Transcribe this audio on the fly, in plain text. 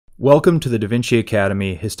Welcome to the Da Vinci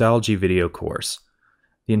Academy Histology video course.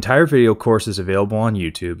 The entire video course is available on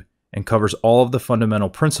YouTube and covers all of the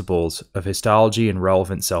fundamental principles of histology and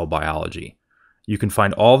relevant cell biology. You can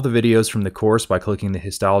find all of the videos from the course by clicking the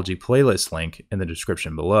Histology playlist link in the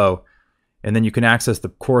description below, and then you can access the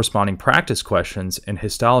corresponding practice questions and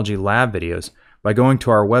histology lab videos by going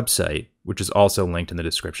to our website, which is also linked in the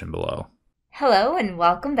description below. Hello and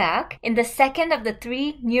welcome back. In the second of the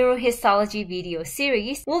 3 neurohistology video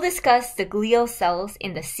series, we'll discuss the glial cells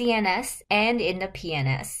in the CNS and in the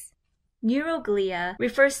PNS. Neuroglia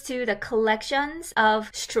refers to the collections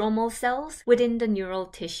of stromal cells within the neural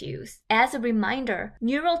tissues. As a reminder,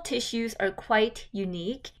 neural tissues are quite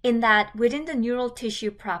unique in that within the neural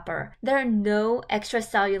tissue proper, there are no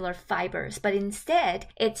extracellular fibers, but instead,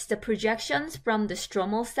 it's the projections from the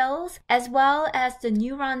stromal cells as well as the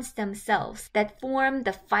neurons themselves that form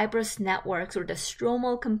the fibrous networks or the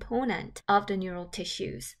stromal component of the neural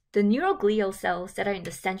tissues. The neuroglial cells that are in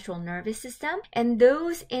the central nervous system and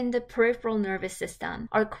those in the peripheral nervous system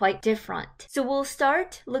are quite different. So we'll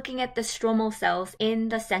start looking at the stromal cells in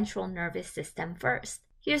the central nervous system first.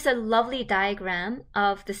 Here's a lovely diagram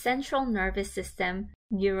of the central nervous system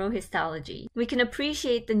neurohistology. We can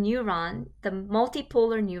appreciate the neuron, the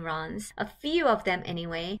multipolar neurons, a few of them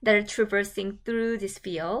anyway, that are traversing through this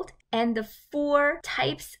field. And the 4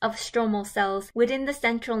 types of stromal cells within the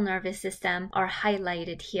central nervous system are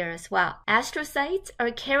highlighted here as well. Astrocytes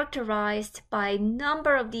are characterized by a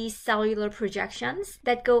number of these cellular projections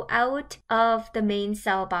that go out of the main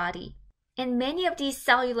cell body. And many of these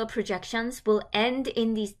cellular projections will end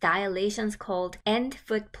in these dilations called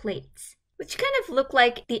end-foot plates, which kind of look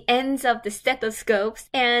like the ends of the stethoscopes,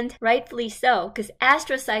 and rightfully so, because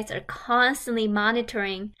astrocytes are constantly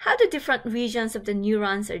monitoring how the different regions of the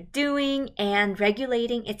neurons are doing and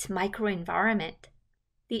regulating its microenvironment.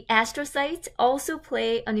 The astrocytes also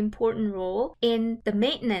play an important role in the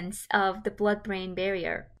maintenance of the blood-brain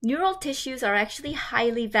barrier. Neural tissues are actually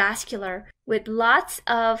highly vascular with lots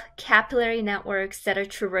of capillary networks that are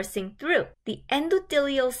traversing through. The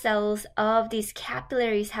endothelial cells of these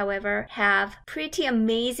capillaries, however, have pretty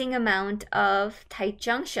amazing amount of tight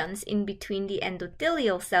junctions in between the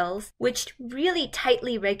endothelial cells, which really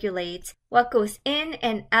tightly regulates what goes in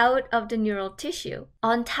and out of the neural tissue.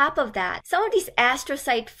 On top of that, some of these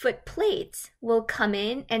astrocyte foot plates will come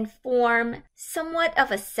in and form somewhat of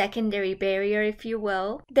a secondary barrier, if you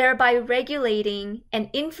will, thereby regulating and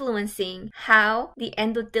influencing how the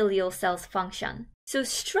endothelial cells function. So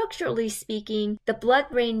structurally speaking, the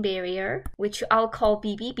blood-brain barrier, which I'll call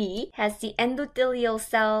BBB, has the endothelial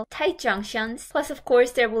cell tight junctions, plus of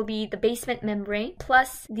course there will be the basement membrane,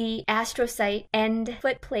 plus the astrocyte end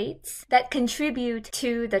foot plates that contribute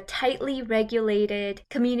to the tightly regulated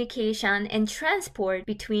communication and transport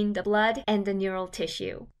between the blood and the neural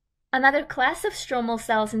tissue. Another class of stromal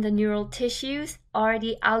cells in the neural tissues are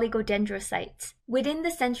the oligodendrocytes. Within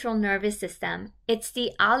the central nervous system, it's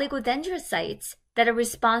the oligodendrocytes that are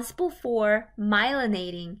responsible for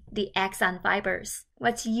myelinating the axon fibers.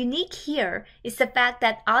 What's unique here is the fact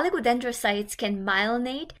that oligodendrocytes can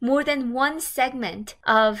myelinate more than one segment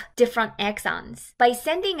of different axons by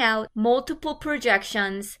sending out multiple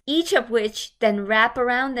projections, each of which then wrap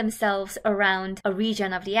around themselves around a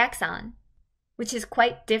region of the axon, which is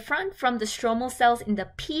quite different from the stromal cells in the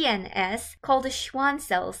PNS called the schwann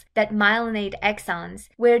cells that myelinate axons,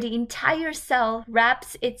 where the entire cell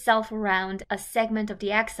wraps itself around a segment of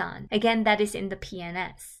the axon. Again, that is in the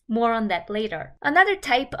PNS. More on that later. Another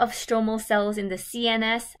type of stromal cells in the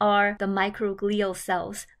CNS are the microglial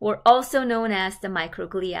cells, or also known as the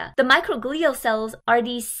microglia. The microglial cells are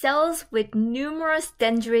these cells with numerous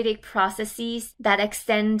dendritic processes that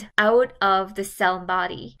extend out of the cell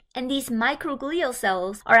body. And these microglial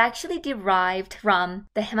cells are actually derived from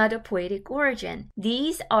the hematopoietic origin.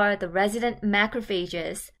 These are the resident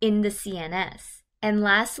macrophages in the CNS. And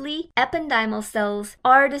lastly, epinemal cells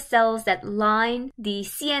are the cells that line the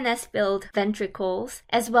CNS-filled ventricles,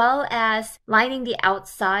 as well as lining the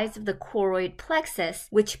outsides of the choroid plexus,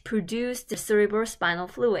 which produce the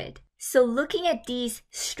cerebrospinal fluid. So looking at these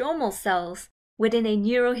stromal cells within a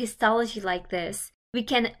neurohistology like this, we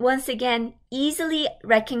can once again easily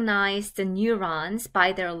recognize the neurons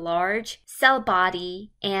by their large cell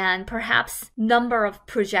body and perhaps number of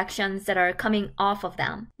projections that are coming off of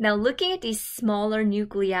them. Now, looking at these smaller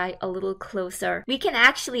nuclei a little closer, we can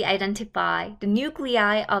actually identify the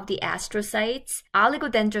nuclei of the astrocytes,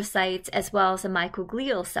 oligodendrocytes, as well as the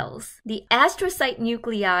microglial cells. The astrocyte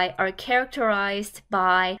nuclei are characterized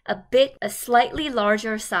by a slightly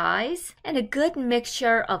larger size and a good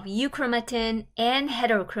mixture of euchromatin and and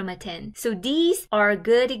heterochromatin. So these are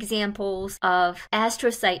good examples of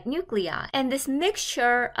astrocyte nuclei. And this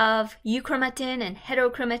mixture of euchromatin and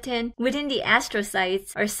heterochromatin within the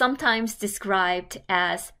astrocytes are sometimes described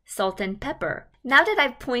as salt and pepper. Now that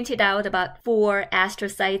I've pointed out about 4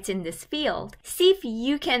 astrocytes in this field, see if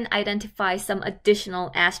you can identify some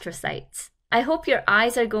additional astrocytes. I hope your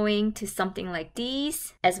eyes are going to something like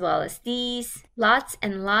these, as well as these. Lots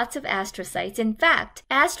and lots of astrocytes. In fact,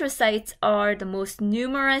 astrocytes are the most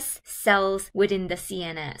numerous cells within the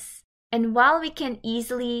CNS. And while we can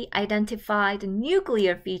easily identify the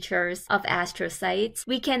nuclear features of astrocytes,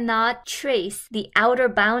 we cannot trace the outer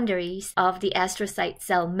boundaries of the astrocyte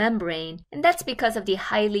cell membrane. And that's because of the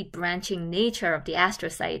highly branching nature of the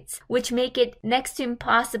astrocytes, which make it next to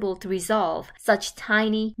impossible to resolve such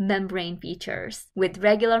tiny membrane features with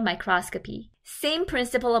regular microscopy. Same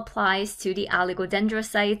principle applies to the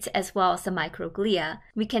oligodendrocytes as well as the microglia.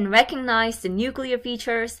 We can recognize the nuclear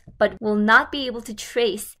features, but will not be able to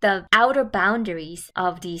trace the outer boundaries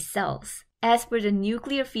of these cells. As for the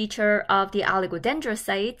nuclear feature of the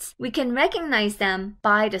oligodendrocytes, we can recognize them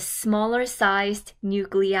by the smaller sized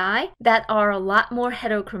nuclei that are a lot more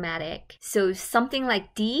heterochromatic. So something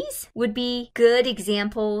like these would be good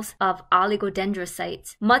examples of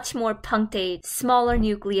oligodendrocytes, much more punctate, smaller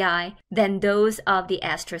nuclei than those of the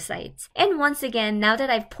astrocytes. And once again, now that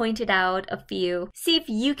I've pointed out a few, see if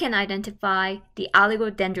you can identify the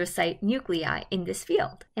oligodendrocyte nuclei in this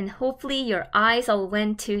field. And hopefully your eyes all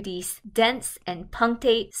went to these dense and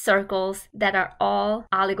punctate circles that are all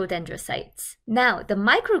oligodendrocytes. Now, the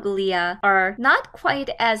microglia are not quite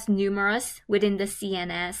as numerous within the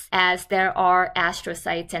CNS as there are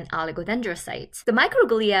astrocytes and oligodendrocytes. The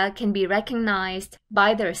microglia can be recognized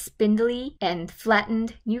by their spindly and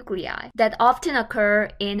flattened nuclei that often occur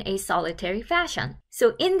in a solitary fashion.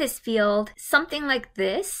 So in this field, something like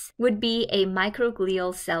this would be a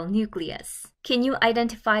microglial cell nucleus. Can you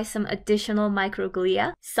identify some additional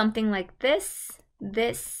microglia? Something like this,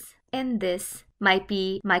 and this might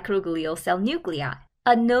be microglial cell nuclei.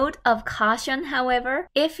 A note of caution, however,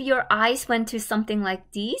 if your eyes went to something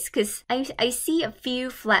like these, because I see a few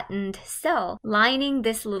flattened cells lining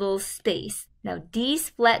this little space. Now, these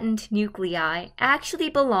flattened nuclei actually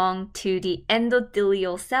belong to the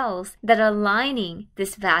endothelial cells that are lining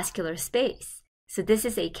this vascular space. So this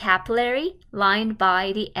is a capillary lined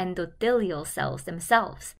by the endothelial cells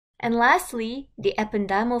themselves. And lastly, the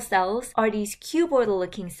epinemal cells are these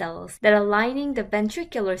cuboidal-looking cells that are lining the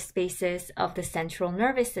ventricular spaces of the central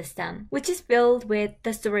nervous system, which is filled with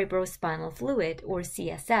the cerebrospinal fluid, or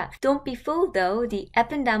CSF. Don't be fooled though, the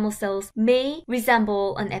epinemal cells may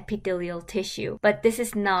resemble an epithelial tissue, but this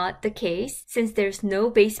is not the case since there's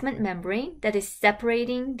no basement membrane that is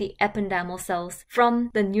separating the epinemal cells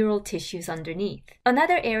from the neural tissues underneath.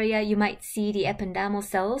 Another area you might see the epinemal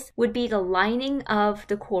cells would be the lining of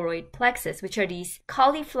the choroid plexus, which are these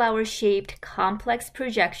cauliflower-shaped complex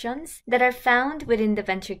projections that are found within the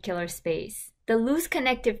ventricular space. The loose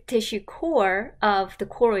connective tissue core of the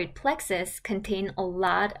choroid plexus contain a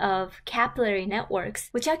lot of capillary networks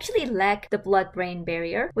which actually lack the blood-brain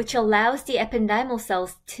barrier, which allows the epinemal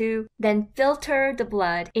cells to then filter the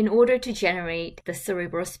blood in order to generate the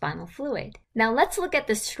cerebrospinal fluid. Now let's look at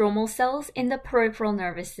the stromal cells in the peripheral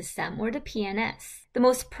nervous system, or the PNS. The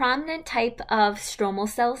most prominent type of stromal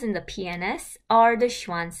cells in the PNS are the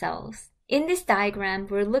schwann cells. In this diagram,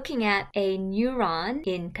 we're looking at a neuron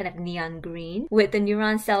in kind of neon green with the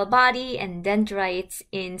neuron cell body and dendrites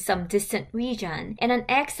in some distant region and an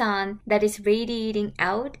axon that is radiating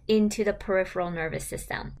out into the peripheral nervous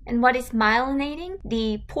system. And what is myelinating?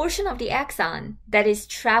 The portion of the axon that is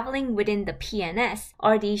traveling within the PNS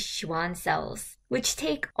are these schwann cells, which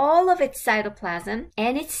take all of its cytoplasm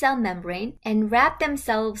and its cell membrane and wrap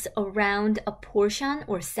themselves around a portion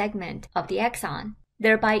or segment of the axon,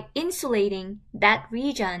 thereby insulating that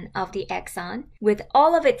region of the axon with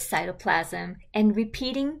all of its cytoplasm and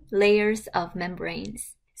repeating layers of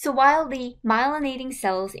membranes. So while the myelinating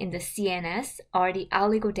cells in the CNS are the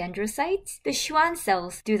oligodendrocytes, the schwann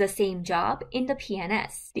cells do the same job in the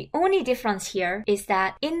PNS. The only difference here is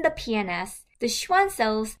that in the PNS, the schwann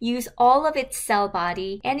cells use all of its cell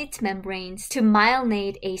body and its membranes to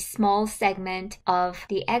myelinate a small segment of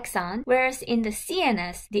the axon, whereas in the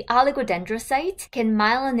CNS, the oligodendrocytes can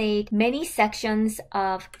myelinate many sections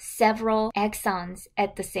of several axons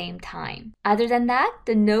at the same time. Other than that,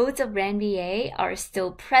 the nodes of Ranvier are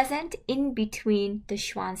still present in between the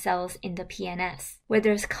schwann cells in the PNS, where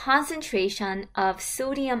there's concentration of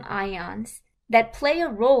sodium ions that play a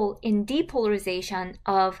role in depolarization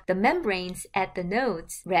of the membranes at the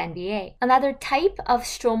nodes, RANBA. Another type of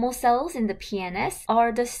stromal cells in the PNS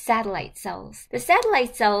are the satellite cells. The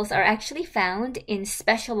satellite cells are actually found in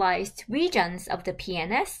specialized regions of the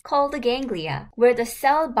PNS called the ganglia, where the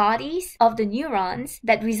cell bodies of the neurons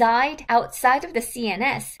that reside outside of the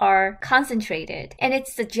CNS are concentrated. And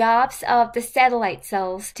it's the jobs of the satellite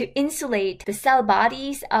cells to insulate the cell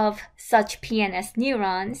bodies of such PNS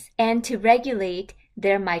neurons and to regulate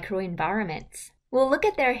their microenvironments. We'll look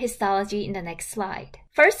at their histology in the next slide.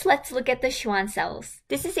 First, let's look at the schwann cells.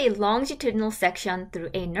 This is a longitudinal section through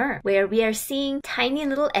a nerve where we are seeing tiny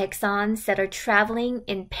little axons that are traveling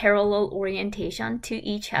in parallel orientation to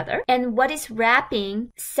each other. And what is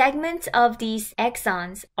wrapping segments of these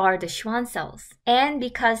axons are the schwann cells. And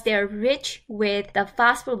because they are rich with the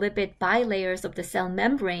phospholipid bilayers of the cell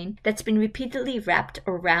membrane that's been repeatedly wrapped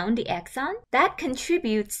around the axon, that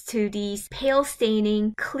contributes to these pale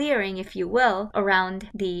staining, clearing, if you will, around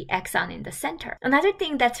the axon in the center. Another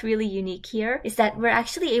thing that's really unique here is that we're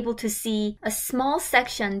actually able to see a small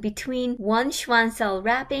section between one schwann cell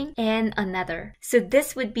wrapping and another. So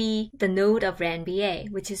this would be the node of RANBA,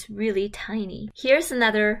 which is really tiny. Here's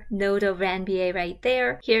another node of RANBA right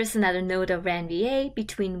there. Here's another node of RANBA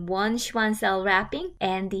between one schwann cell wrapping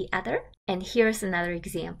and the other. And here's another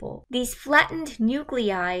example. These flattened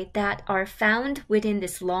nuclei that are found within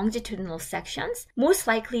these longitudinal sections most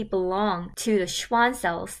likely belong to the schwann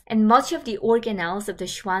cells, and much of the organelles of the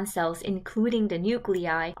schwann cells, including the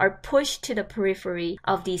nuclei, are pushed to the periphery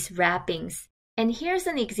of these wrappings. And here's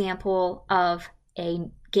an example of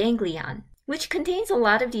a ganglion, which contains a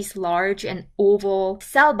lot of these large and oval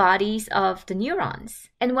cell bodies of the neurons.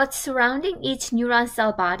 And what's surrounding each neuron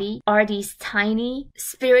cell body are these tiny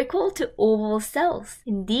spherical to oval cells.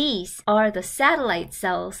 And these are the satellite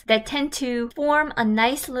cells that tend to form a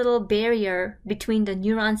nice little barrier between the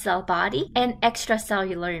neuron cell body and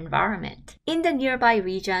extracellular environment. In the nearby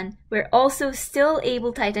region, we're also still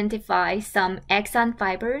able to identify some axon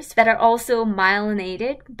fibers that are also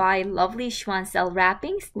myelinated by lovely schwann cell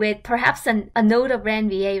wrappings with perhaps a node of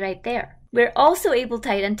RANBA right there. We're also able to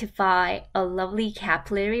identify a lovely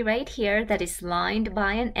capillary right here that is lined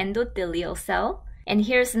by an endothelial cell. And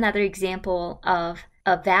here's another example of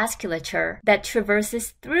a vasculature that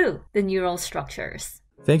traverses through the neural structures.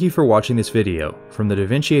 Thank you for watching this video from the Da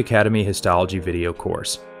Vinci Academy Histology video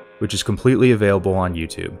course, which is completely available on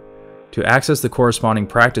YouTube. To access the corresponding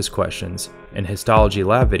practice questions and histology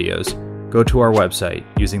lab videos, go to our website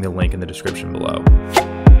using the link in the description below.